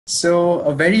So,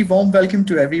 a very warm welcome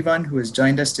to everyone who has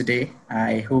joined us today.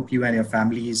 I hope you and your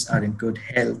families are in good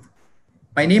health.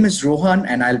 My name is Rohan,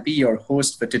 and I'll be your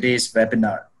host for today's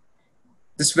webinar.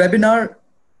 This webinar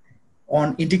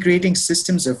on integrating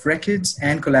systems of records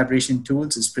and collaboration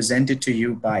tools is presented to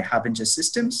you by Harbinger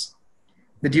Systems.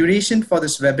 The duration for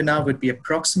this webinar would be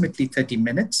approximately 30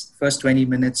 minutes. First 20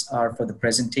 minutes are for the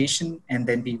presentation, and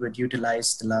then we would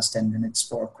utilize the last 10 minutes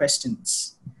for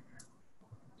questions.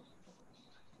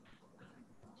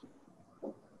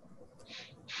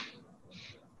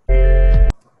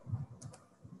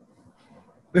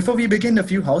 Before we begin, a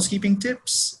few housekeeping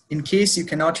tips. In case you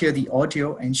cannot hear the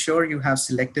audio, ensure you have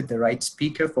selected the right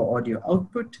speaker for audio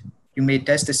output. You may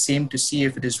test the same to see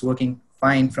if it is working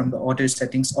fine from the audio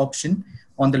settings option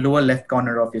on the lower left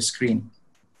corner of your screen.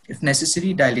 If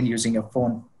necessary, dial in using your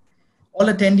phone. All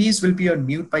attendees will be on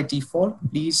mute by default.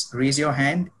 Please raise your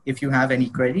hand if you have any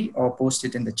query or post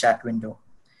it in the chat window.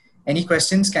 Any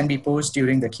questions can be posed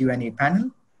during the Q&A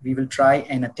panel. We will try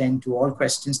and attend to all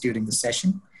questions during the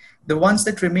session. The ones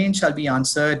that remain shall be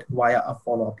answered via a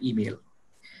follow-up email.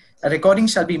 A recording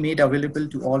shall be made available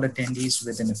to all attendees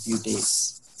within a few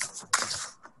days.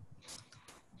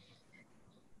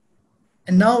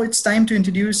 And now it's time to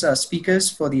introduce our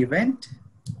speakers for the event.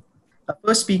 Our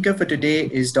first speaker for today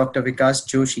is Dr. Vikas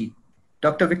Joshi.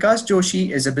 Dr. Vikas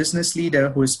Joshi is a business leader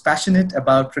who is passionate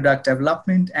about product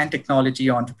development and technology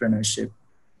entrepreneurship.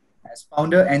 As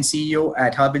founder and CEO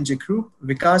at Harbinger Group,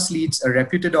 Vikas leads a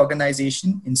reputed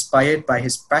organization inspired by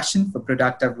his passion for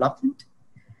product development.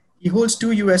 He holds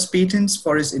 2 US patents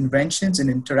for his inventions in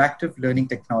interactive learning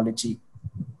technology.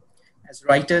 As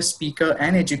writer, speaker,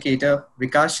 and educator,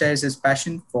 Vikas shares his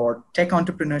passion for tech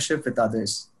entrepreneurship with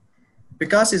others.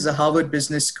 Vikas is a Harvard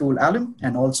Business School alum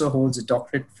and also holds a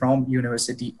doctorate from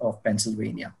University of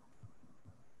Pennsylvania.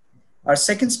 Our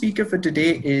second speaker for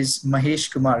today is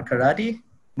Maheshkumar Kharade.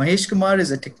 Maheshkumar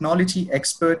is a technology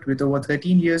expert with over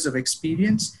 13 years of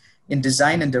experience in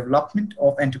design and development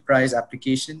of enterprise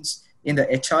applications in the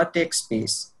HR tech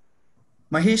space.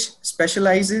 Mahesh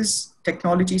specializes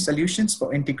technology solutions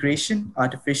for integration,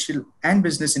 artificial and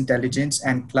business intelligence,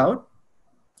 and cloud.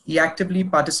 He actively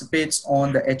participates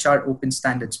on the HR Open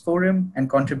Standards Forum and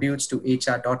contributes to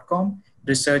HR.com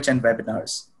research and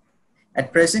webinars.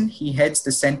 At present, he heads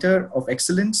the Center of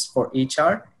Excellence for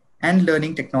HR and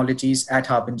Learning Technologies at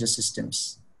Harbinger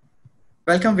Systems.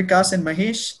 Welcome, Vikas and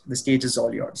Mahesh. The stage is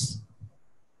all yours.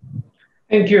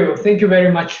 Thank you. Thank you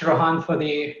very much, Rohan, for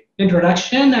the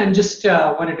introduction. And just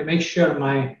wanted to make sure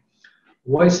my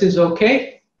voice is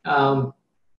okay.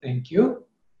 Thank you.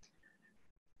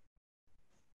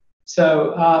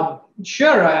 So,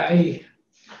 sure, I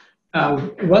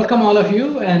welcome all of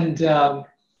you. And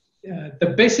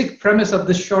the basic premise of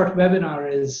this short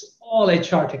webinar is all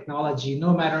HR technology,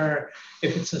 no matter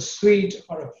if it's a suite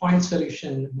or a point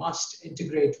solution, must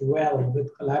integrate well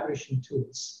with collaboration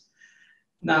tools.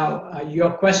 Now,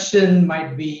 your question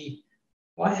might be,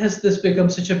 why has this become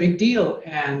such a big deal?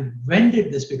 And when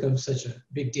did this become such a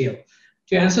big deal?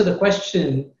 To answer the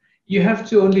question, you have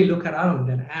to only look around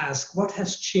and ask, what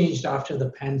has changed after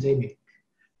the pandemic?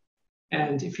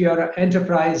 And if you're an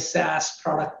enterprise SaaS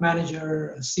product manager,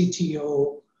 a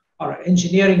CTO, or an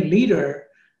engineering leader,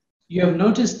 you have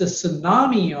noticed the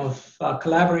tsunami of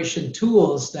collaboration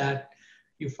tools that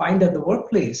you find at the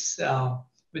workplace.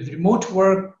 With remote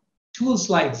work, tools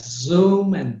like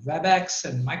Zoom and WebEx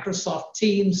and Microsoft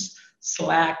Teams,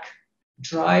 Slack,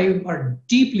 Drive are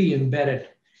deeply embedded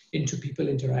into people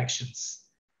interactions,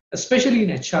 especially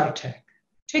in HR tech.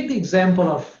 Take the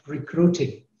example of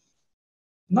recruiting.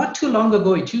 Not too long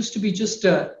ago, it used to be just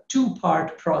a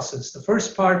 2-part process. The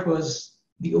first part was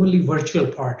the only virtual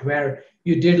part where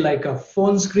you did like a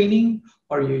phone screening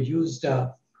or you used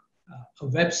a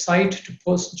website to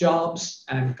post jobs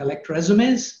and collect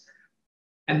resumes.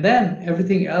 And then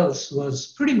everything else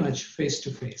was pretty much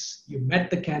face-to-face. You met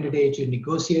the candidate, you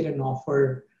negotiated an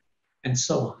offer, and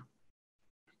so on.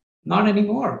 Not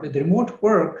anymore. With remote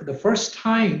work, the first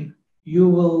time you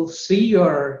will see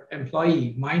your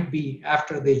employee might be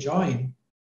after they join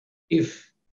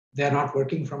if they're not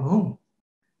working from home.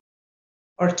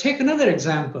 Or take another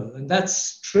example, and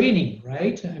that's training,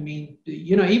 right? I mean,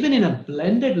 even in a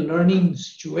blended learning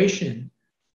situation,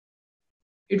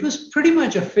 it was pretty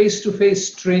much a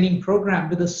face-to-face training program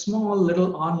with a small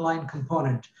little online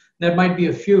component. There might be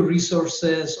a few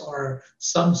resources or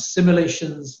some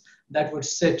simulations that would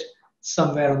sit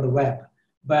somewhere on the web.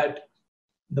 But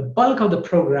the bulk of the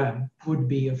program would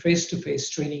be a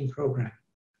face-to-face training program.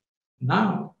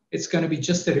 Now, it's going to be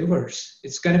just the reverse.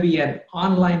 It's going to be an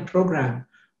online program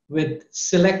with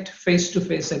select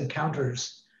face-to-face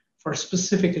encounters for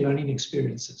specific learning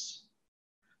experiences.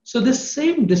 So this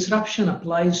same disruption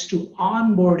applies to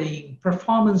onboarding,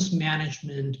 performance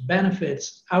management,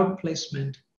 benefits,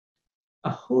 outplacement, a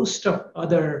host of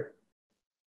other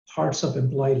parts of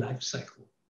employee life cycle.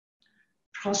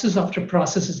 Process after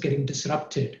process is getting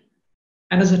disrupted.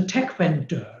 And as a tech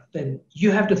vendor, then you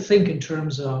have to think in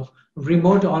terms of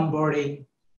remote onboarding,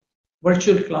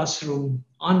 virtual classroom,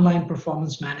 online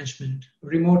performance management,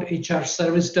 remote HR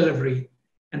service delivery,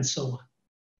 and so on.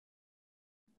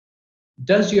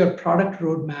 Does your product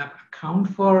roadmap account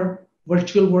for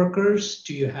virtual workers?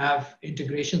 Do you have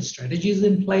integration strategies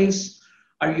in place?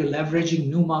 Are you leveraging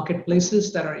new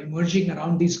marketplaces that are emerging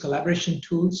around these collaboration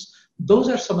tools? Those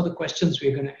are some of the questions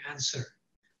we're going to answer.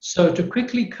 So to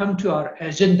quickly come to our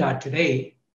agenda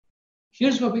today,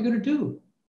 here's what we're going to do.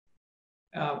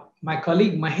 My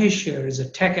colleague Mahesh here is a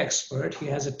tech expert. He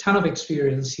has a ton of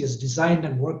experience. He has designed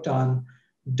and worked on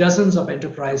dozens of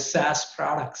enterprise SaaS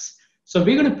products. So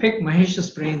we're going to pick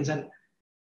Mahesh's brains and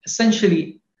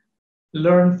essentially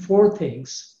learn 4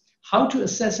 things: how to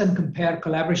assess and compare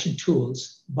collaboration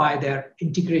tools by their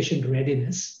integration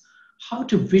readiness, how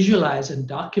to visualize and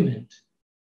document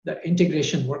the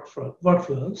integration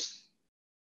workflows,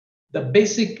 the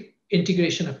basic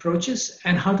integration approaches,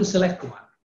 and how to select one.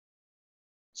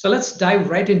 So let's dive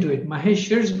right into it. Mahesh,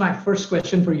 here's my first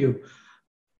question for you.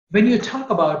 When you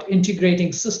talk about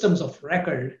integrating systems of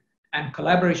record and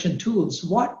collaboration tools,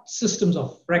 what systems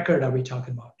of record are we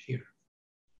talking about here?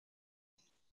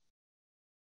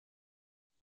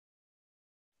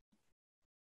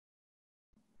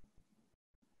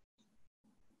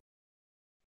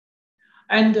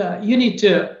 And you need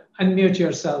to unmute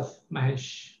yourself,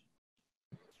 Mahesh.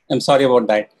 I'm sorry about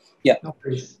that. Yeah. No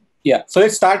worries. Yeah. So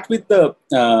let's start with the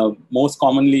most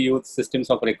commonly used systems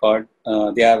of record.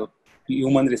 They are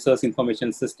human resource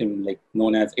information system, like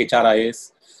known as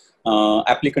HRIS,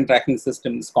 applicant tracking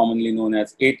systems, commonly known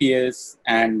as ATS,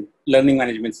 and learning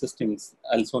management systems,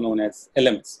 also known as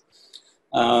LMS.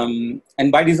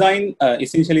 And by design,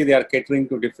 essentially, they are catering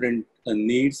to different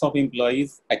needs of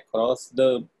employees across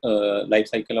the life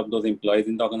cycle of those employees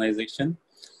in the organization.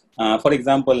 For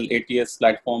example, ATS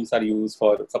platforms are used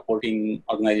for supporting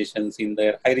organizations in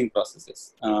their hiring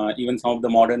processes. Even some of the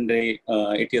modern day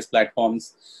ATS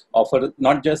platforms offer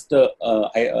not just the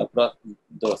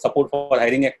support for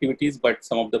hiring activities, but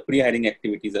some of the pre-hiring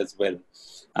activities as well.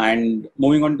 And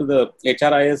moving on to the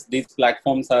HRIS, these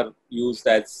platforms are used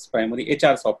as primary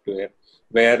HR software,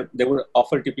 where they would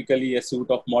offer typically a suite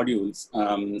of modules,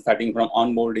 starting from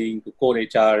onboarding to core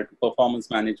HR, to performance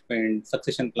management,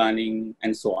 succession planning,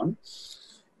 and so on.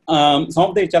 Some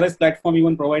of the HRS platform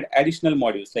even provide additional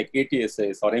modules like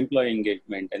ATSs or employee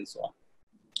engagement and so on.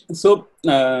 So,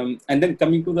 and then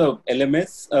coming to the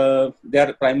LMS, they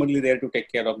are primarily there to take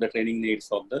care of the training needs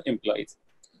of the employees.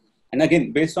 And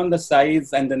again, based on the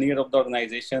size and the need of the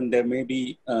organization, there may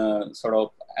be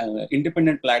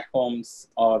independent platforms,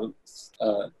 or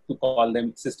to call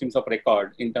them systems of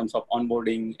record, in terms of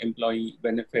onboarding, employee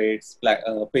benefits,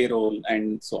 payroll,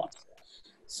 and so on.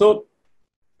 So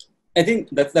I think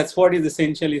that's what is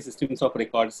essentially systems of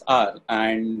records are.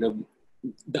 And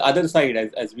the other side,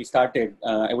 as we started,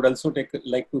 I would also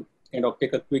like to kind of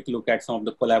take a quick look at some of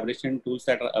the collaboration tools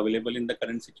that are available in the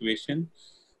current situation.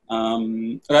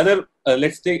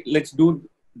 Let's do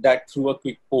that through a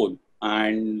quick poll.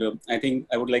 And I think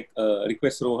I would like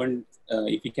request Rohan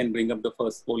if he can bring up the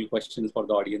first poll questions for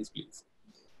the audience, please.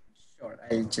 Sure,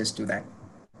 I'll just do that.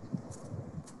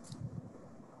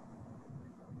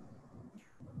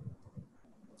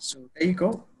 So there you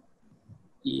go.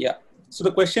 Yeah. So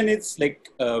the question is like,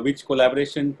 which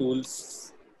collaboration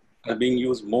tools are being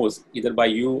used most, either by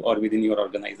you or within your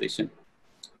organization?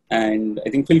 And I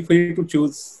think feel free to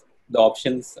choose the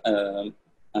options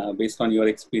based on your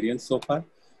experience so far.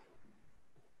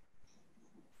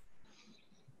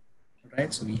 All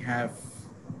right, so we have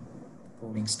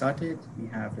polling started. We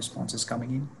have responses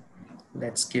coming in.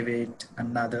 Let's give it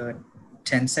another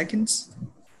 10 seconds.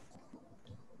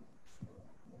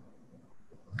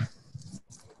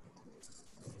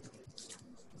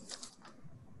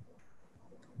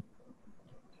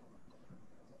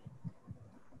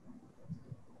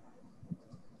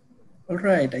 All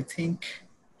right, I think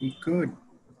we're good.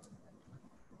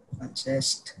 I'll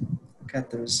just look at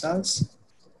the results.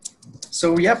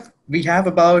 So, yep, we have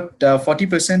about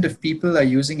 40% of people are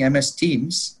using MS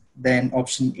Teams. Then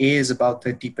option A is about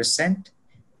 30%,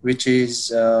 which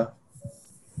is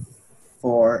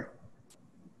for,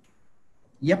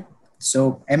 yep.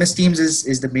 So MS Teams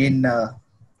is the main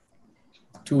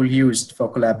tool used for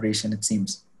collaboration, it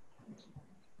seems.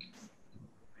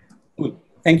 Cool.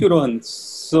 Thank you, Rohan.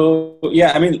 So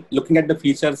yeah, I mean, looking at the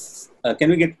features,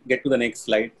 can we get to the next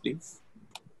slide, please?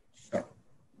 Sure.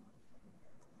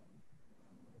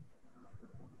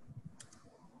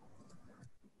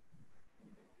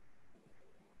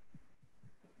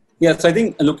 Yeah, so I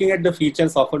think looking at the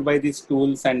features offered by these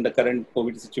tools and the current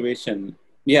COVID situation,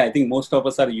 yeah, I think most of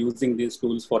us are using these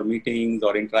tools for meetings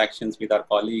or interactions with our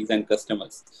colleagues and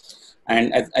customers.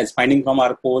 And as finding from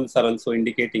our polls are also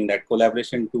indicating that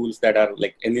collaboration tools that are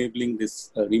like enabling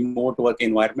this remote work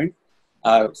environment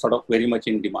are sort of very much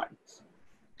in demand.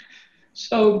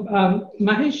 So,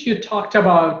 Mahesh, you talked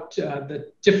about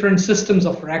the different systems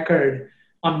of record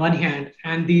on one hand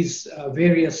and these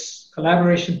various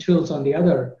collaboration tools on the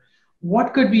other.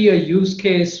 What could be a use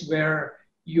case where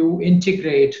you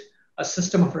integrate a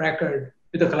system of record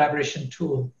with a collaboration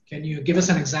tool? Can you give us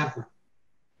an example?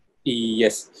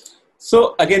 Yes.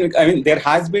 So again, I mean, there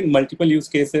has been multiple use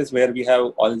cases where we have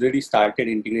already started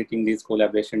integrating these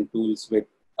collaboration tools with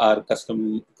our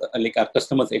like our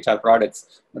customers' HR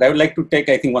products. But I would like to take,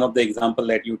 I think, one of the example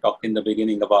that you talked in the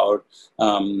beginning about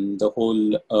the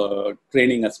whole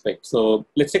training aspect. So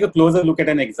let's take a closer look at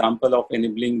an example of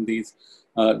enabling these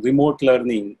remote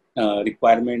learning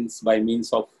requirements by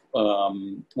means of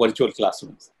virtual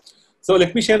classrooms. So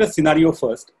let me share a scenario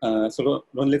first. So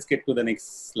let's get to the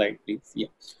next slide, please. Yeah.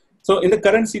 So in the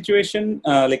current situation,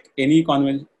 like any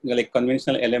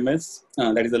conventional LMS,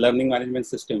 that is a learning management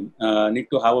system, need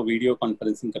to have a video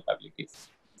conferencing capabilities.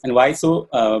 And why so?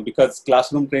 Because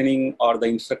classroom training or the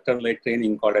instructor-led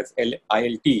training called as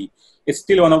ILT is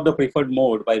still one of the preferred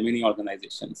mode by many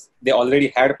organizations. They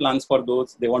already had plans for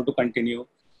those. They want to continue.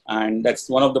 And that's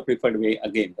one of the preferred way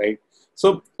again, right?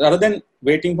 So rather than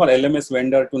waiting for LMS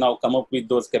vendor to now come up with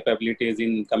those capabilities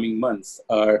in coming months,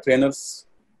 trainers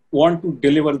want to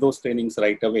deliver those trainings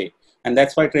right away. And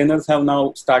that's why trainers have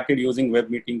now started using web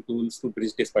meeting tools to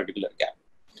bridge this particular gap.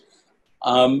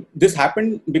 This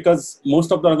happened because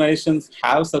most of the organizations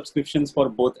have subscriptions for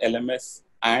both LMS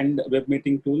and web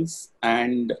meeting tools.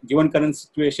 And given current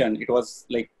situation, it was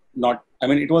like not, I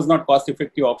mean, it was not cost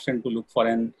effective option to look for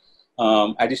an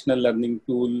additional learning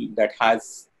tool that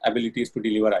has abilities to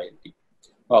deliver ILT.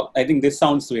 Well, I think this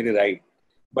sounds very right.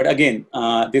 But again,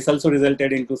 this also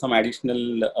resulted into some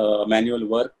additional manual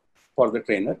work for the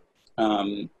trainer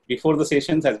before the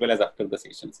sessions as well as after the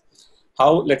sessions.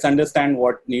 How? Let's understand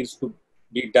what needs to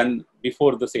be done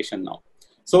before the session now.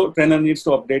 So trainer needs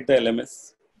to update the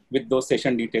LMS with those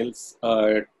session details,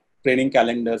 training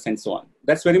calendars, and so on.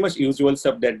 That's very much usual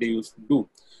stuff that they used to do.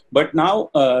 But now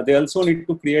they also need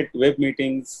to create web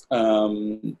meetings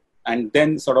and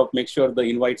then sort of make sure the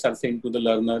invites are sent to the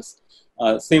learners.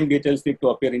 Same details need to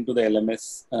appear into the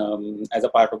LMS as a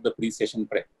part of the pre-session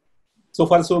prep. So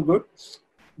far, so good.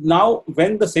 Now,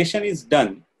 when the session is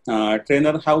done,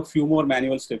 trainer have few more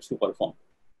manual steps to perform,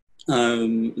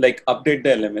 like update the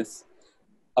LMS,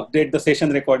 update the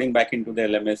session recording back into the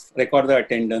LMS, record the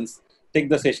attendance, take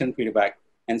the session feedback,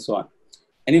 and so on.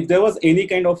 And if there was any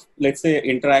kind of, let's say,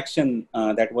 interaction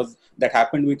that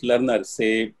happened with learners,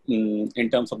 say in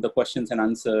terms of the questions and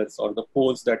answers or the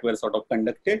polls that were sort of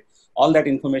conducted, all that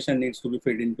information needs to be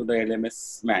fed into the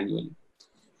LMS manually.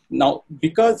 Now,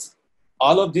 because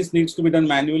all of this needs to be done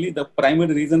manually, the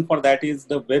primary reason for that is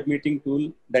the web meeting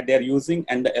tool that they are using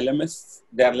and the LMS,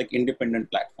 they are like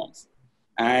independent platforms.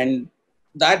 And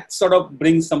that sort of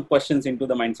brings some questions into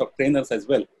the minds of trainers as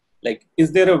well. Like,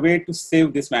 is there a way to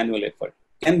save this manual effort?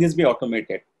 Can this be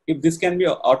automated? If this can be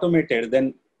automated,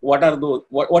 then what are those?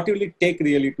 What will it take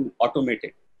really to automate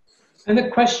it? And the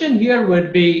question here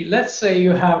would be, let's say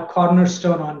you have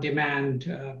Cornerstone on Demand,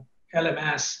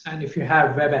 LMS, and if you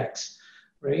have WebEx,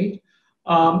 right?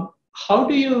 How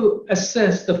do you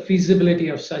assess the feasibility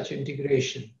of such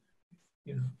integration?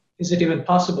 You know, is it even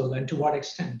possible, and to what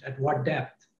extent, at what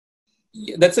depth?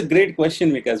 Yeah, that's a great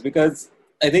question, Vikas, because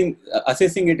I think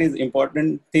assessing it is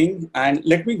important thing. And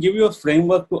let me give you a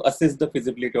framework to assess the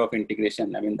feasibility of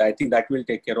integration. I mean, I think that will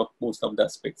take care of most of the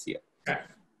aspects here. Okay.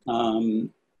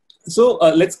 So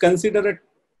let's consider it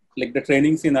like the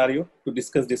training scenario to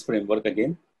discuss this framework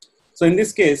again. So in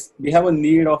this case, we have a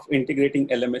need of integrating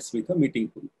LMS with a meeting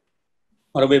tool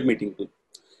or a web meeting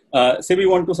tool. Say we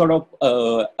want to sort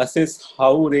of assess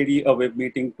how ready a web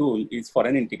meeting tool is for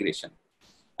an integration.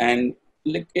 And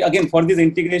like, again, for these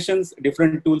integrations,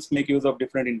 different tools make use of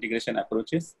different integration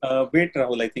approaches. Wait,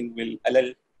 Rahul, I think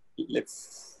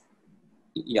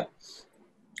yeah.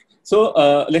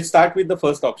 So let's start with the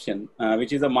first option,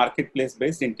 which is a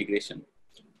marketplace-based integration.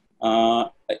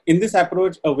 In this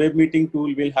approach, a web meeting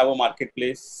tool will have a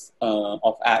marketplace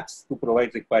of apps to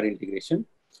provide required integration.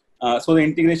 So the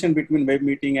integration between web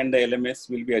meeting and the LMS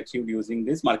will be achieved using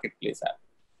this marketplace app.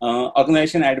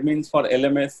 Organization admins for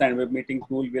LMS and web meeting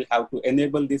tool will have to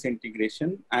enable this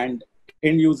integration, and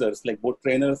end users like both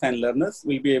trainers and learners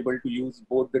will be able to use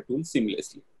both the tools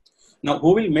seamlessly. Now,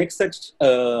 who will make such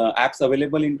apps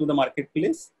available into the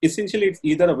marketplace? Essentially, it's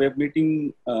either a web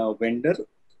meeting vendor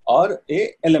or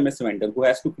a LMS vendor who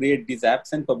has to create these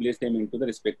apps and publish them into the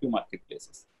respective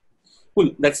marketplaces.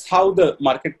 Cool. That's how the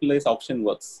marketplace option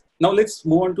works. Now let's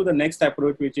move on to the next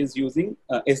approach, which is using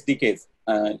SDKs.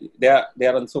 They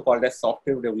are also called as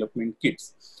software development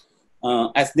kits.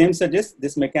 As name suggests,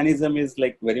 this mechanism is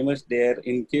like very much there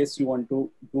in case you want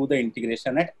to do the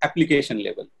integration at application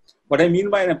level. What I mean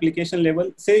by an application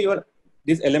level, say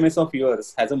this LMS of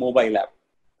yours has a mobile app,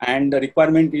 and the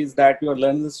requirement is that your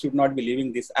learners should not be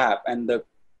leaving this app, and the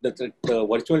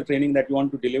virtual training that you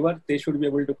want to deliver, they should be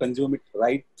able to consume it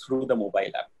right through the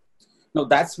mobile app. Now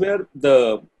that's where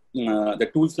the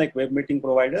tools like web meeting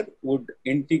provider would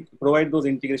provide those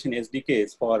integration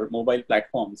SDKs for mobile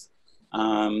platforms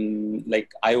like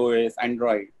iOS,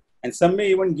 Android, and some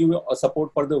may even give you a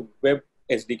support for the web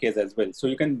SDKs as well. So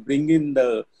you can bring in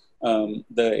the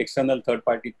external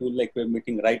third-party tool like web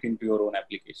meeting right into your own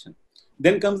application.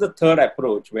 Then comes the third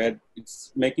approach, where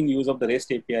it's making use of the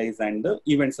REST APIs and the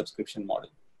event subscription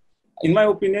model. In my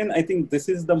opinion, I think this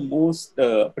is the most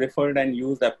preferred and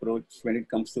used approach when it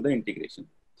comes to the integration.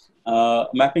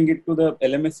 Mapping it to the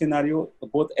LMS scenario,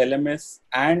 both LMS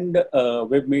and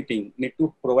web meeting need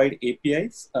to provide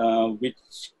APIs which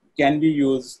can be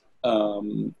used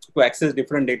to access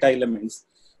different data elements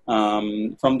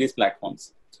from these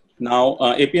platforms. Now,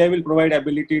 API will provide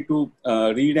ability to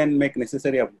read and make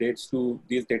necessary updates to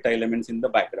these data elements in the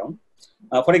background.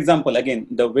 For example, again,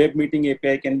 the web meeting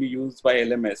API can be used by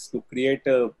LMS to create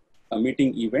a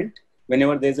meeting event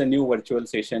whenever there's a new virtual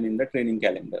session in the training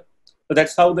calendar. So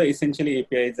that's how the essentially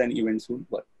APIs and events would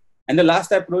work. And the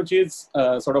last approach is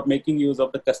sort of making use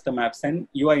of the custom apps and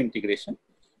UI integration.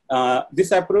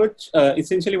 This approach,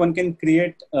 essentially one can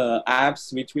create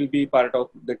apps which will be part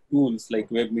of the tools like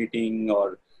web meeting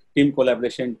or team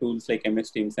collaboration tools like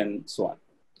MS Teams and so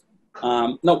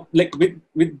on. Now, like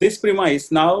with this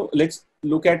premise, now let's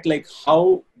look at like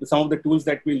how some of the tools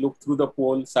that we look through the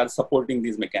polls are supporting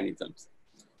these mechanisms.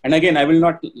 And again, I will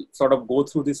not sort of go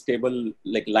through this table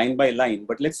like line by line,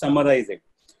 but let's summarize it.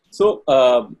 So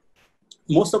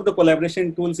most of the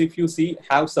collaboration tools, if you see,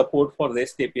 have support for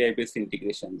REST API based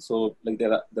integration. So like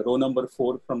there are the row number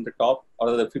 4 from the top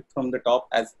or the 5th from the top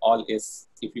as all is,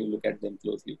 if you look at them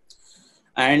closely.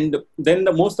 And then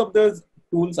most of the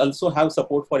tools also have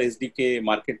support for SDK,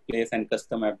 marketplace, and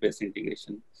custom app based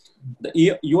integration.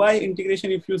 The UI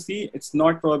integration, if you see, it's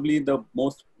not probably the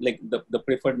most like the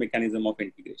preferred mechanism of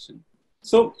integration.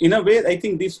 So in a way, I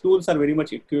think these tools are very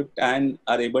much equipped and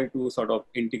are able to sort of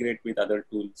integrate with other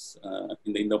tools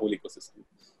in the whole ecosystem.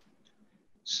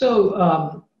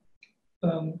 So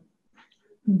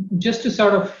just to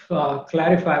sort of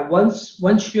clarify,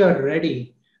 once you are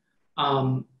ready,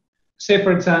 say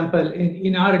for example,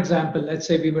 in our example, let's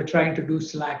say we were trying to do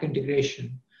Slack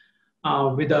integration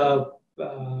with a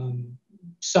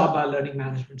Saba learning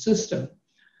management system.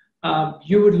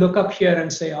 You would look up here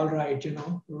and say, all right, you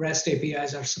know, REST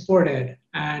APIs are supported,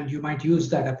 and you might use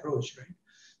that approach, right?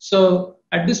 So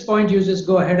at this point, you just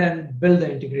go ahead and build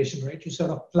the integration, right? You sort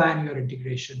of plan your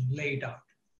integration, lay it out.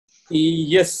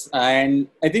 Yes, and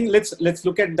I think let's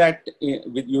look at that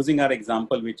with using our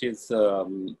example, which is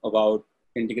about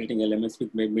integrating LMS with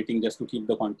web meeting, just to keep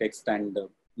the context and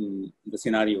the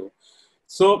scenario.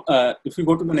 So if we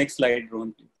go to the next slide,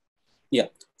 Rohan, please. Yeah.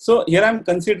 So here I'm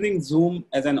considering Zoom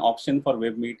as an option for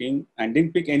web meeting, and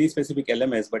didn't pick any specific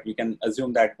LMS, but we can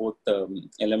assume that both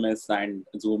LMS and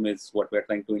Zoom is what we're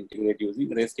trying to integrate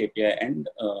using REST API and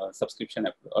subscription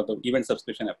or the event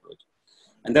subscription approach.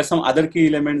 And there's some other key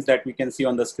elements that we can see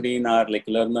on the screen are like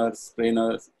learners,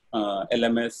 trainers,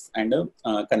 LMS, and a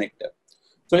connector.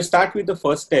 So I start with the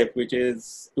first step, which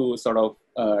is to sort of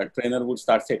trainer would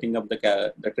start setting up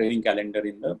the training calendar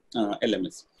in the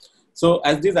LMS. So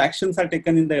as these actions are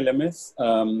taken in the LMS,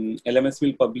 LMS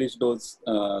will publish those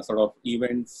sort of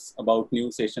events about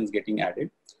new sessions getting added.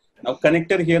 Now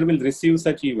connector here will receive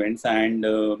such events and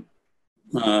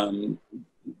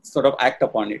sort of act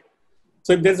upon it.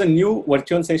 So if there's a new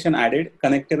virtual session added,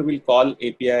 connector will call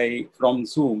API from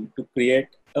Zoom to create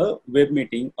a web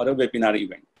meeting or a webinar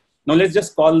event. Now let's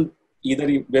just call either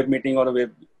a web meeting or a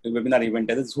webinar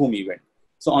event as a Zoom event.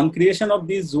 So on creation of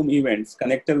these Zoom events,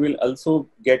 connector will also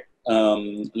get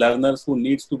learners who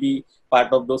needs to be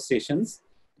part of those sessions.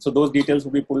 So those details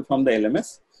will be pulled from the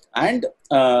LMS and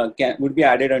would be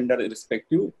added under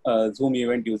respective Zoom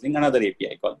event using another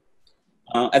API call.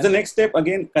 As a next step,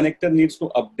 again, connector needs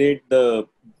to update the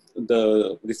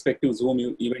the respective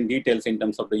Zoom event details in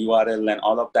terms of the URL and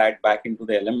all of that back into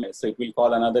the LMS. So it will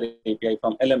call another API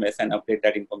from LMS and update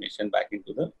that information back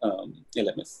into the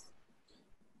LMS.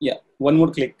 Yeah, one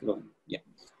more click. Yeah.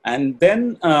 And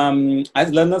then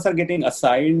as learners are getting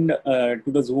assigned to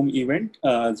the Zoom event,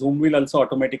 Zoom will also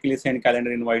automatically send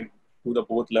calendar invite to the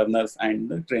both learners and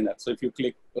the trainer. So if you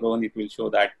click Rohan, it will show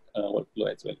that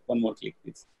workflow as well. One more click,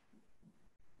 please.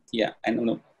 Yeah, and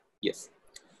no, yes.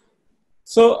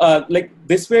 So like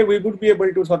this way, we would be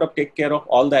able to sort of take care of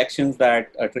all the actions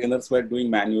that trainers were doing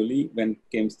manually when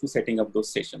it comes to setting up those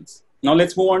sessions. Now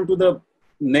let's move on to the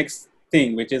next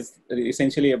thing, which is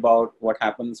essentially about what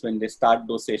happens when they start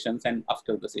those sessions and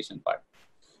after the session part.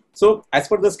 So as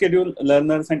per the schedule,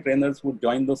 learners and trainers would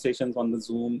join those sessions on the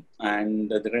Zoom, and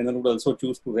the trainer would also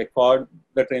choose to record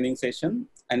the training session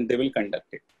and they will conduct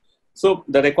it. So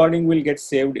the recording will get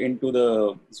saved into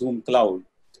the Zoom cloud.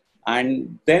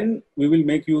 And then we will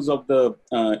make use of the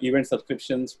event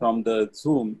subscriptions from the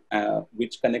Zoom,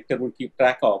 which connector will keep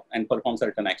track of and perform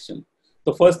certain action.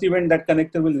 The first event that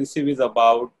connector will receive is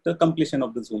about the completion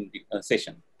of the Zoom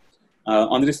session.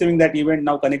 On receiving that event,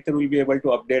 now connector will be able to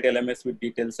update LMS with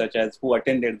details such as who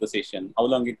attended the session, how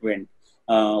long it went,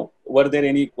 were there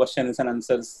any questions and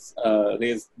answers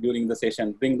raised during the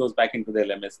session, bring those back into the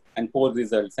LMS, and poll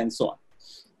results, and so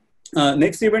on.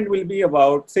 Next event will be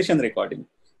about session recording.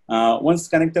 Once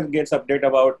connector gets update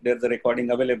about there's a recording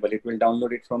available, it will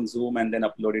download it from Zoom and then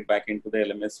upload it back into the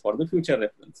LMS for the future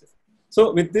references.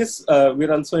 So with this,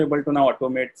 we're also able to now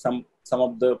automate some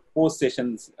of the post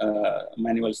sessions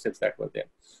manual steps that were there.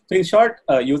 So in short,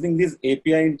 using this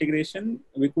API integration,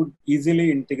 we could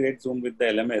easily integrate Zoom with the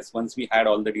LMS once we had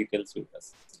all the details with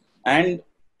us. And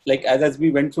like as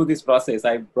we went through this process,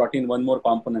 I brought in one more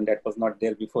component that was not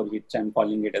there before, which I'm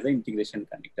calling it as an integration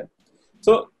connector.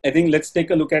 So I think let's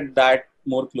take a look at that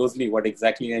more closely, what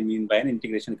exactly I mean by an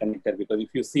integration connector, because if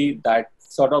you see, that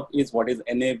sort of is what is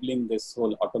enabling this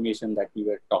whole automation that we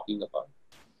were talking about.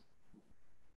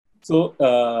 So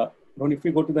Ron, if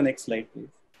we go to the next slide, please.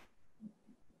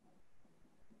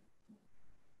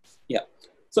 Yeah.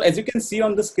 So as you can see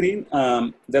on the screen,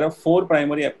 there are 4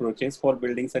 primary approaches for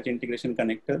building such integration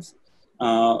connectors.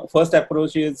 First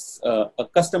approach is a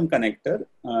custom connector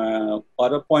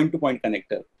or a point-to-point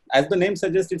connector. As the name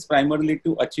suggests, it's primarily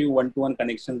to achieve one-to-one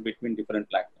connections between different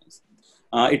platforms.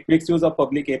 It makes use of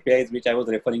public APIs, which I was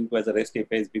referring to as a REST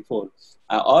APIs before,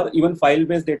 or even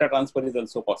file-based data transfer is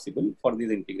also possible for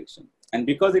this integration. And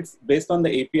because it's based on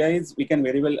the APIs, we can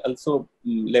very well also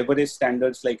leverage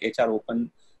standards like HR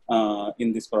Open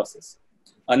in this process.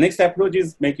 Next approach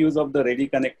is make use of the ready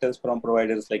connectors from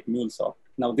providers like MuleSoft.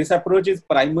 Now, this approach is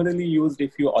primarily used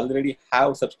if you already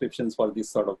have subscriptions for these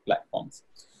sort of platforms.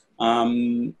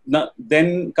 Now,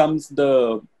 then comes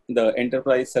the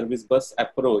enterprise service bus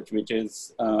approach, which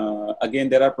is, again,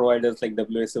 there are providers like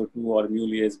WSO2 or Mule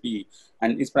USB,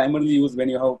 and it's primarily used when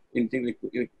you have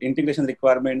integration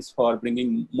requirements for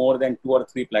bringing more than 2 or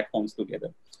 3 platforms together.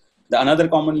 The another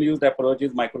commonly used approach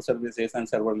is microservices and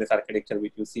serverless architecture,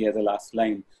 which you see as a last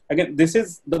line. Again, this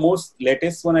is the most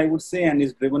latest one, I would say, and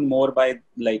is driven more by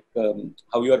like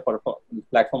how your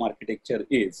platform architecture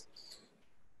is.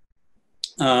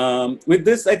 With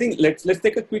this, I think let's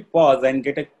take a quick pause and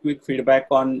get a quick feedback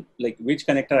on like which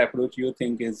connector approach you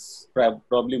think is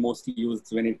probably mostly used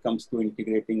when it comes to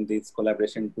integrating these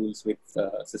collaboration tools with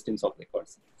systems of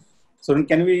records. So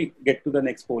can we get to the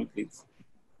next poll, please?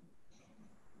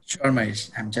 Sure, Mahesh.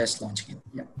 I'm just launching it.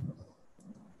 Yeah.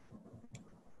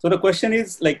 So the question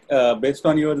is like, based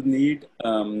on your need,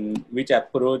 which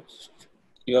approach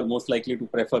you are most likely to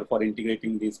prefer for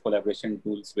integrating these collaboration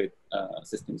tools with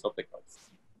systems of records?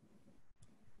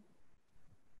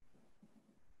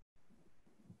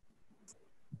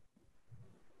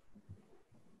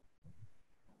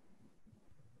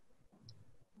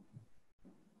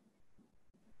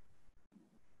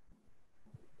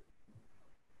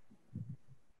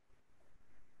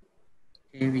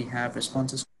 Okay, we have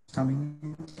responses coming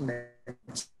in.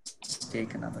 Let's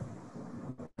take another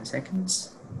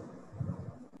seconds.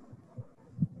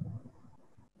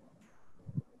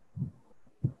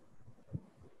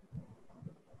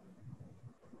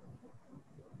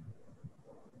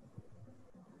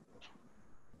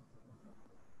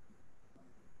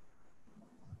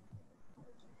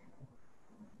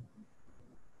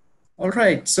 All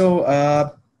right,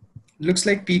 so looks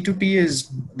like P2P is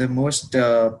the most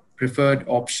preferred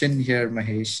option here,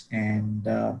 Mahesh, and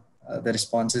the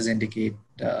responses indicate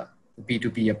the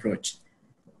P2P approach.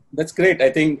 That's great.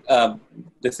 I think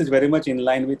this is very much in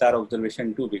line with our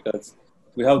observation too, because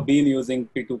we have been using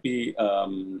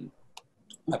P2P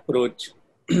approach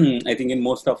I think in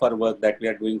most of our work that we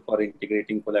are doing for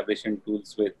integrating collaboration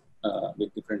tools with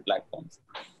different platforms.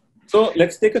 So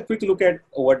let's take a quick look at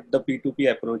what the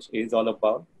P2P approach is all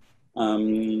about.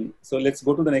 So let's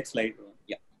go to the next slide.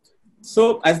 Yeah.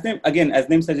 So as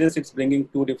name suggests, it's bringing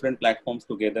two different platforms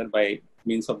together by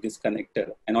means of this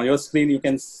connector. And on your screen, you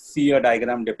can see a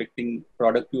diagram depicting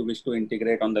product you wish to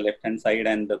integrate on the left-hand side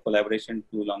and the collaboration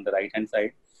tool on the right-hand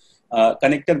side. The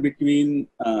connection between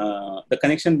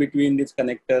this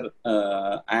connector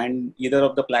and either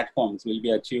of the platforms will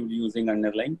be achieved using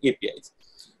underlying APIs.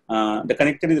 The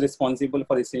connector is responsible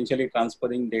for essentially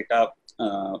transforming data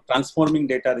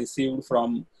received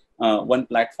from one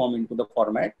platform into the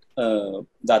format the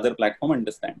other platform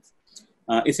understands.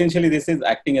 Essentially, this is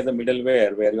acting as a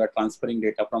middleware where you are transferring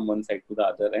data from one side to the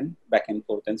other and back and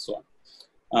forth and so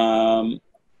on.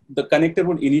 The connector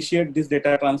would initiate this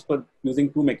data transfer using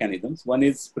two mechanisms. One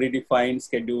is predefined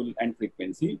schedule and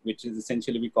frequency, which is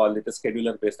essentially we call it a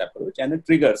scheduler-based approach, and the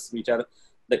triggers, which are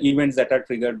the events that are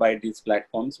triggered by these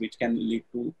platforms, which can lead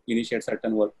to initiate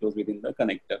certain workflows within the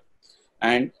connector.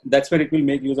 And that's where it will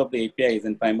make use of the APIs,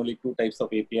 and primarily two types of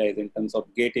APIs in terms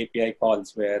of GET API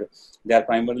calls, where they are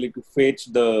primarily to fetch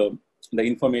the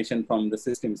information from the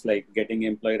systems, like getting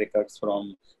employee records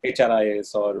from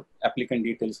HRIS or applicant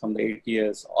details from the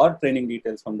ATS or training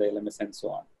details from the LMS and so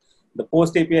on. The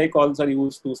post API calls are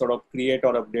used to sort of create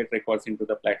or update records into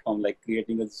the platform, like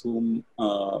creating a Zoom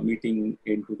meeting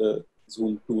into the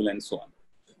Zoom tool and so on.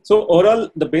 So overall,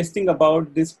 the best thing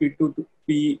about this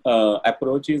P2P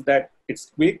approach is that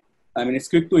it's quick. I mean, it's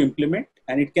quick to implement,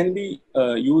 and it can be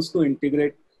used to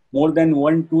integrate more than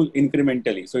one tool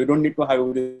incrementally. So you don't need to have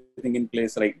everything in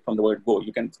place right from the word go.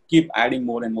 You can keep adding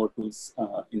more and more tools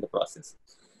in the process.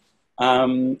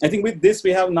 I think with this,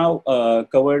 we have now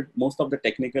covered most of the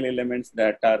technical elements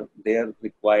that are there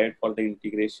required for the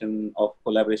integration of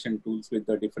collaboration tools with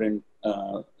the different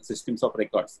systems of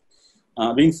records.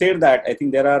 Being said that, I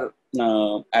think there are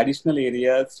additional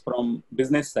areas from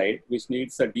business side which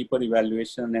needs a deeper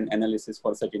evaluation and analysis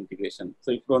for such integration.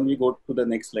 So if we go to the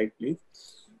next slide, please.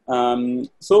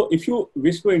 So if you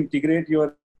wish to integrate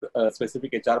your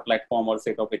specific HR platform or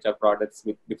set of HR products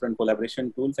with different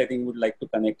collaboration tools, I think we would like to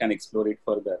connect and explore it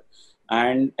further.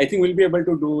 And I think we'll be able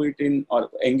to do it in or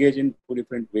engage in two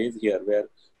different ways here, where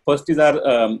first is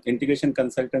our integration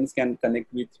consultants can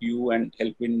connect with you and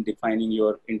help in defining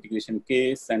your integration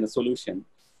case and a solution.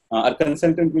 Our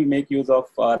consultant will make use of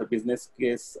our business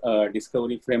case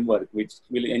discovery framework, which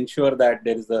will ensure that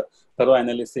there is a thorough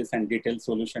analysis and detailed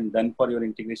solution done for your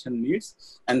integration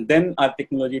needs. And then our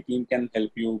technology team can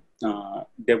help you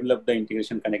develop the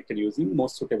integration connector using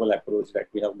most suitable approach that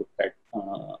we have looked at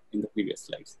in the previous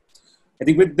slides. I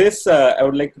think with this, I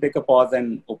would like to take a pause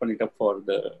and open it up for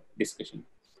the discussion.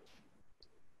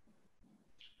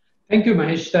 Thank you,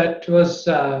 Mahesh. That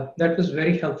was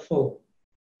very helpful,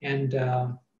 and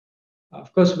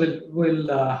of course,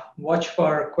 we'll watch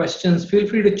for questions. Feel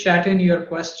free to chat in your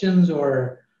questions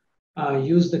or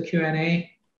use the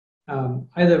Q&A,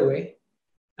 either way.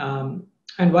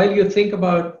 And while you think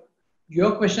about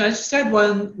your question, I just had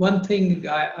one thing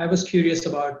I was curious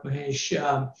about, Mahesh.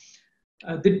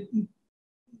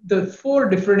 The four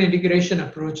different integration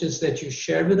approaches that you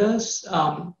shared with us.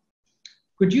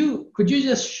 Could you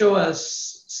just show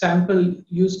us sample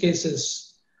use cases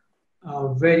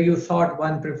where you thought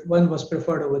one was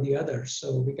preferred over the other,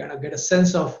 so we kind of get a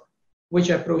sense of which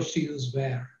approach to use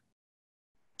where?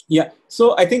 Yeah,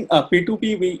 so I think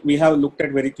P2P we have looked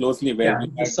at very closely, where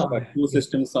we had two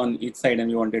systems on each side and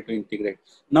we wanted to integrate.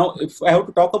 Now, if I have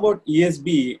to talk about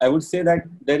ESB, I would say that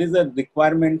there is a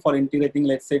requirement for integrating,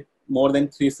 let's say, more than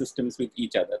 3 systems with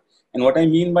each other. And what I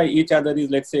mean by each other is,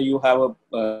 let's say you have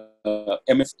a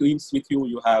MS Teams with you,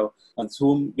 you have a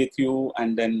Zoom with you,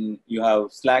 and then you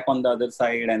have Slack on the other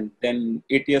side, and then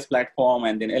ATS platform,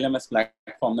 and then LMS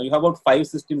platform. Now you have about 5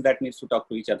 systems that needs to talk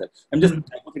to each other. I'm just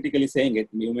hypothetically saying it.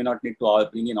 You may not need to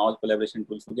bring in all collaboration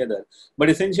tools together, but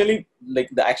essentially, like,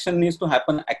 the action needs to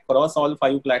happen across all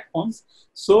 5 platforms.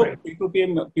 So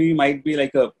P2P might be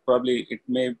like probably it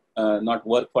may not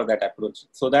work for that approach.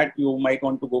 So that you might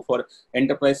want to go for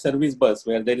enterprise service bus,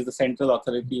 where there is a central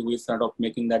authority who is sort of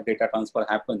making that data transfer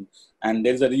happen, and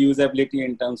there is a reusability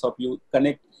in terms of you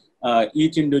connect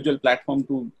each individual platform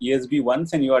to ESB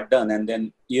once and you are done, and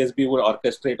then ESB will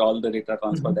orchestrate all the data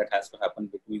transfer that has to happen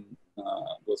between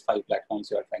those 5 platforms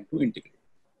you are trying to integrate.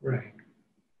 Right.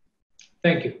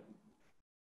 Thank you.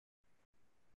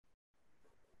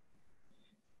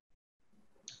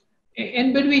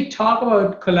 And when we talk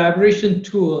about collaboration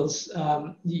tools,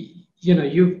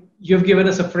 you've given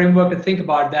us a framework to think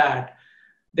about that.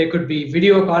 They could be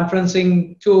video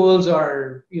conferencing tools,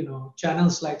 or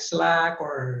channels like Slack,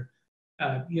 or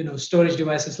storage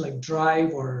devices like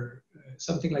Drive, or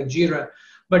something like Jira.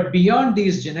 But beyond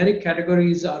these generic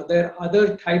categories, are there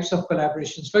other types of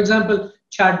collaborations? For example,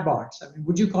 chatbots. I mean,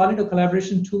 would you call it a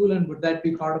collaboration tool, and would that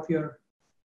be part of your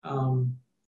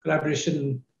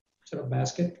collaboration sort of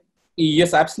basket?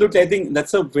 Yes, absolutely. I think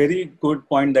that's a very good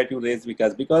point that you raised,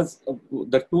 because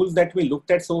the tools that we looked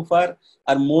at so far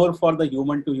are more for the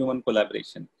human-to-human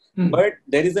collaboration. But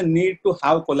there is a need to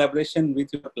have collaboration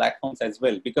with your platforms as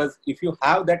well, because if you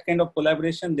have that kind of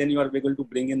collaboration, then you are able to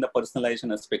bring in the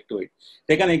personalization aspect to it.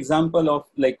 Take an example of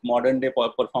like modern day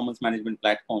performance management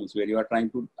platforms where you are trying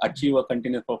to achieve a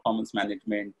continuous performance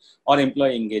management or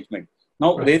employee engagement.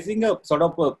 Now, raising a sort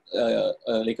of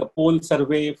like a poll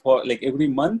survey for like every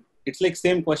month, it's like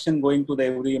same question going to the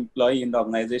every employee in the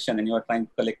organization, and you are trying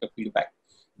to collect a feedback.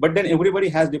 But then everybody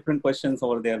has different questions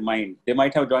over their mind. They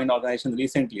might have joined the organization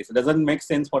recently, so it doesn't make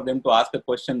sense for them to ask a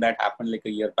question that happened like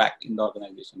a year back in the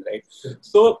organization, right? Sure.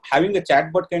 So having a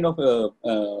chatbot kind of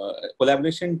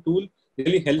collaboration tool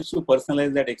really helps you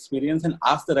personalize that experience and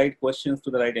ask the right questions to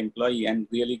the right employee and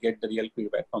really get the real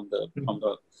feedback from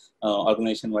the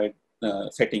organization-wide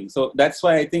setting. So that's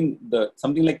why I think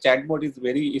something like chatbot is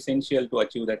very essential to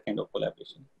achieve that kind of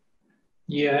collaboration.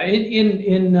 Yeah,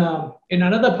 in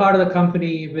another part of the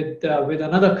company with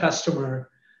another customer,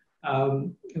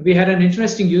 we had an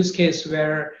interesting use case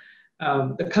where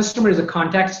the customer is a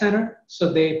contact center,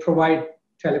 so they provide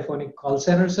telephonic call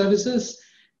center services,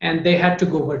 and they had to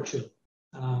go virtual.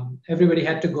 Everybody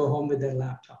had to go home with their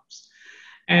laptops,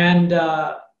 and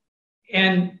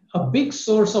a big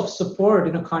source of support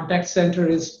in a contact center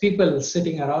is people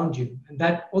sitting around you, and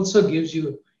that also gives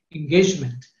you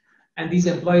engagement. And these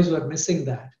employees were missing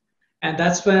that. And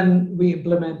that's when we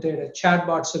implemented a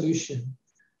chatbot solution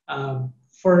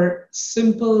for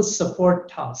simple support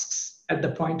tasks at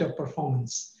the point of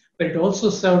performance. But it also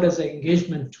served as an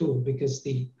engagement tool, because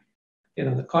the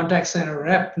contact center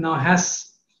rep now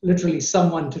has literally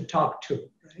someone to talk to,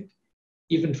 right?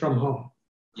 Even from home.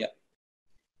 Yeah.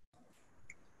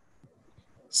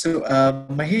 So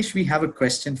Mahesh, we have a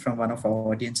question from one of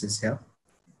our audiences here.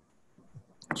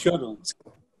 Sure.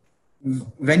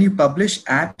 When you publish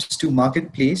apps to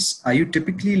Marketplace, are you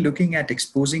typically looking at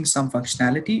exposing some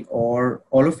functionality or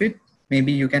all of it?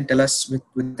 Maybe you can tell us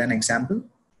with an example.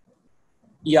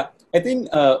 Yeah, I think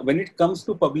when it comes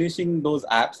to publishing those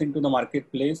apps into the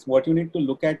Marketplace, what you need to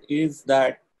look at is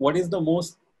that what is the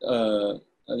most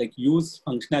like use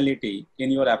functionality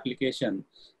in your application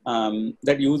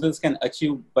that users can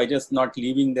achieve by just not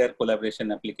leaving their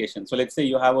collaboration application. So let's say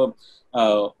you have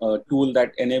a tool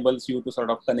that enables you to sort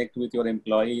of connect with your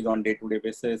employees on day-to-day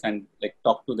basis and like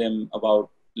talk to them about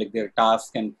like their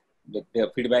tasks and like their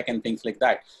feedback and things like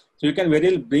that. So you can very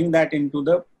well bring that into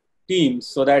the Teams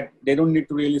so that they don't need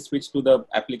to really switch to the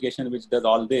application which does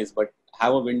all this, but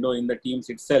have a window in the Teams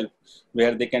itself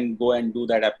where they can go and do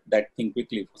that thing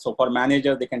quickly. So for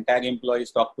manager, they can tag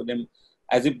employees, talk to them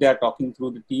as if they are talking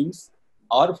through the Teams,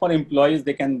 or for employees,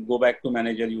 they can go back to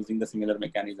manager using the similar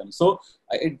mechanism. So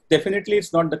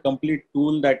it's not the complete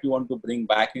tool that you want to bring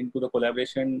back into the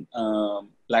collaboration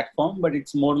platform, but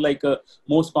it's more like a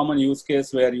most common use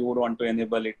case where you would want to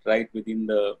enable it right within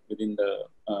the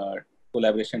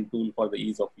collaboration tool for the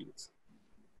ease of use.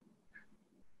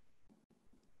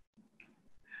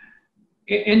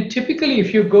 And typically,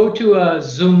 if you go to a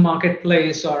Zoom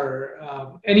marketplace or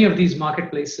any of these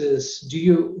marketplaces,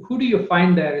 who do you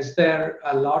find there? Is there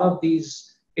a lot of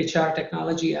these HR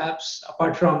technology apps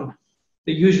apart from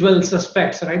the usual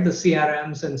suspects, right? The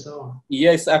CRMs and so on.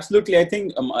 Yes, absolutely. I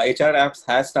think HR apps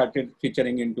has started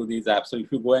featuring into these apps. So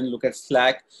if you go and look at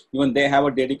Slack, even they have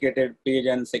a dedicated page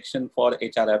and section for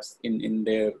HR apps in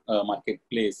their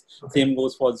marketplace. Okay. Same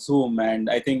goes for Zoom. And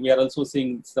I think we are also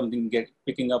seeing something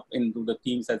picking up into the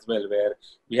Teams as well, where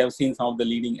we have seen some of the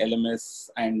leading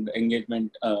LMS and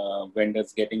engagement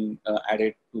vendors getting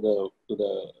added to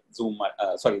the Zoom,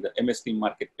 the MS Team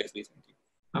marketplace recently.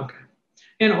 Okay.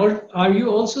 And are you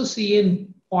also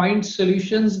seeing point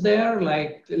solutions there,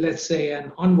 like let's say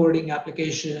an onboarding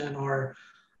application or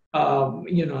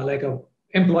like a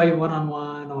employee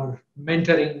one-on-one or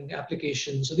mentoring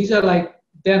application? So these are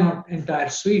they're not entire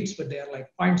suites, but they are like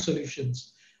point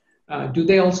solutions. Do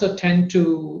they also tend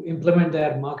to implement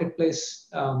their marketplace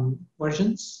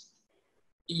versions?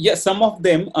 Yes, some of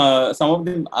them are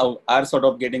sort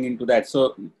of getting into that.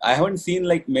 So I haven't seen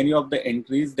like many of the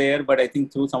entries there, but I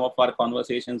think through some of our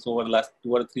conversations over the last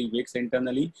 2 or 3 weeks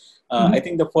internally, I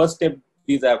think the first step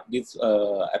these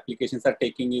applications are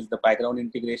taking is the background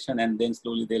integration, and then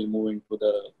slowly they'll move into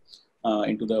the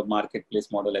into the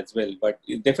marketplace model as well. But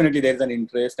definitely there is an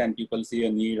interest and people see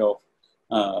a need of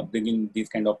bringing these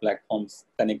kind of platforms,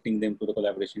 connecting them to the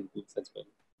collaboration tools as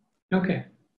well. Okay,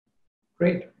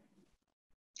 great.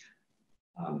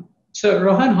 So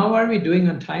Rohan, how are we doing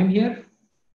on time here?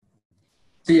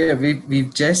 So yeah,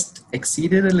 we've just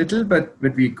exceeded a little, but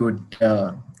we're good.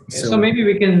 So maybe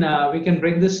we can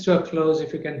bring this to a close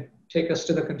if you can take us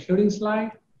to the concluding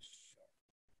slide.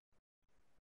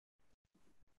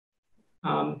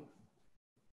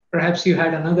 Perhaps you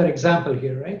had another example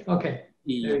here, right? Okay,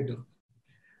 there you go.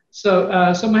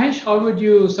 So, so Mahesh, how would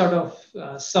you sort of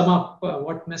sum up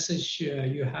what message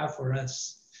you have for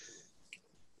us?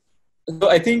 So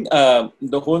I think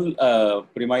the whole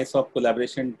premise of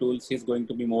collaboration tools is going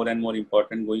to be more and more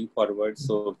important going forward.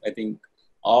 So I think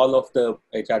all of the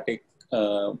HR tech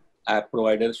app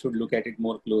providers should look at it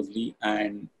more closely,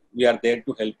 and we are there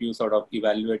to help you sort of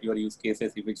evaluate your use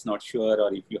cases if it's not sure,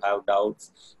 or if you have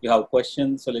doubts, you have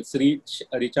questions. So let's reach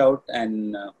out,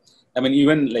 and I mean,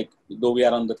 even like though we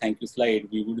are on the thank you slide,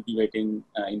 we would be waiting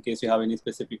in case you have any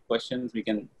specific questions. We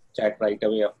can chat right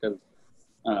away after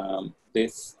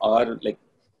this, or like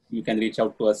you can reach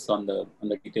out to us on the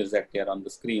details that are on the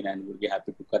screen, and we'll be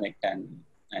happy to connect and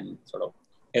sort of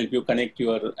help you connect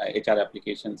your HR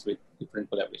applications with different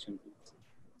collaboration tools.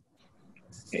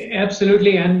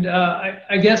 Absolutely, and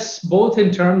I guess both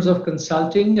in terms of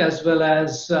consulting as well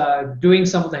as doing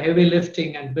some of the heavy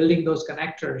lifting and building those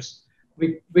connectors,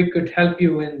 we could help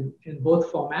you in both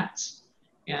formats.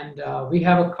 And we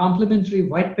have a complimentary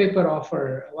white paper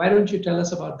offer. Why don't you tell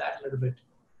us about that a little bit?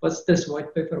 What's this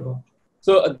white paper about?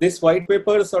 So this white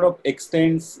paper sort of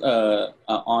extends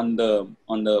on the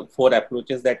 4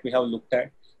 approaches that we have looked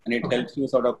at, and it helps you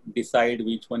sort of decide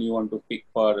which one you want to pick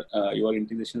for your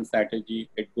integration strategy.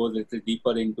 It goes a little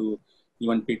deeper into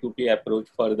even P2P approach,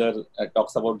 further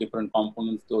talks about different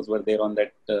components. Those were there on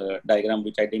that diagram,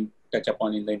 which I didn't touch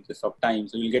upon in the interest of time.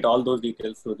 So you'll get all those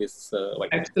details through this white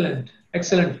paper. Excellent,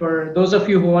 excellent. For those of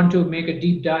you who want to make a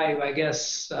deep dive, I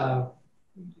guess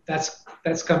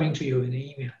that's coming to you in an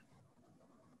email.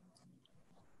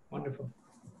 Wonderful.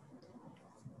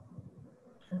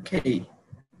 Okay,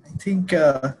 I think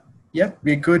yeah,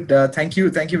 we're good. Thank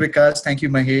you, Vikas. Thank you,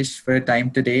 Mahesh, for your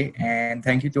time today, and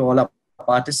thank you to all our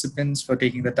participants for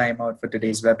taking the time out for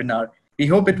today's webinar. We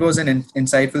hope it was an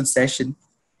insightful session.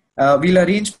 We'll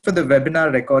arrange for the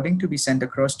webinar recording to be sent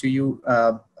across to you.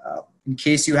 In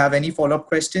case you have any follow-up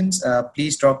questions,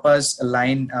 please drop us a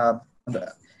line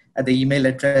at the email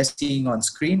address seeing on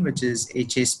screen, which is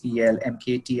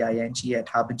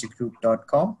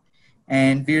hsplmkting@harbingergroup.com.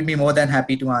 And we will be more than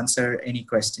happy to answer any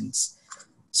questions.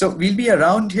 So we'll be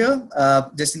around here.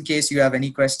 Just in case you have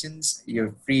any questions,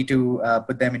 you're free to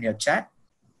put them in your chat.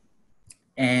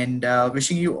 And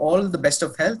wishing you all the best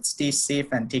of health. Stay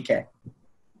safe and take care.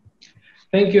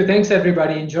 Thank you. Thanks,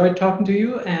 everybody. Enjoyed talking to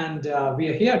you, and we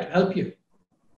are here to help you.